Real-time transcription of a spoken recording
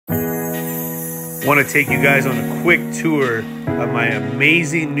Want to take you guys on a quick tour of my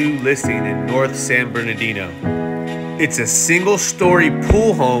amazing new listing in North San Bernardino. It's a single-story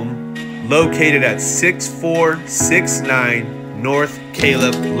pool home located at 6469 North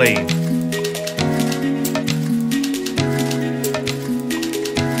Caleb Lane.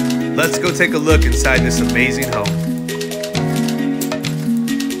 Let's go take a look inside this amazing home.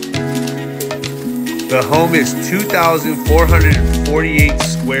 The home is 2,448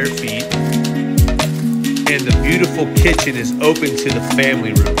 square feet, and the beautiful kitchen is open to the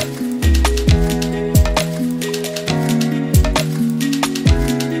family room.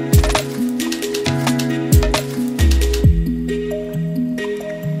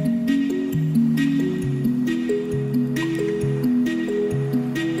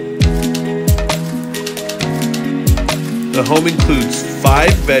 The home includes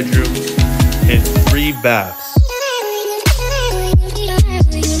 5 bedrooms and 3 baths.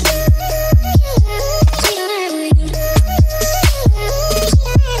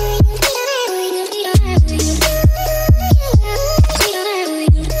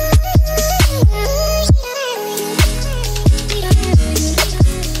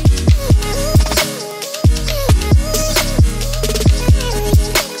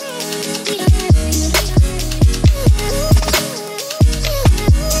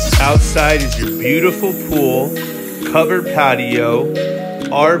 Outside is your beautiful pool, covered patio,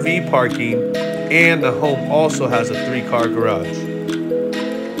 RV parking, and the home also has a 3-car garage.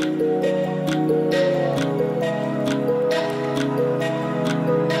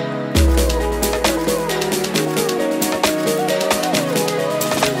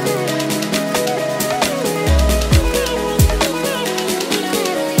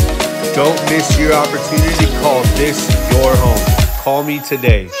 Don't miss your opportunity to call this your home. Call me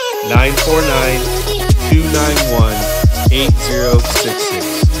today,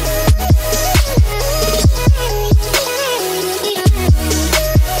 949-291-8066.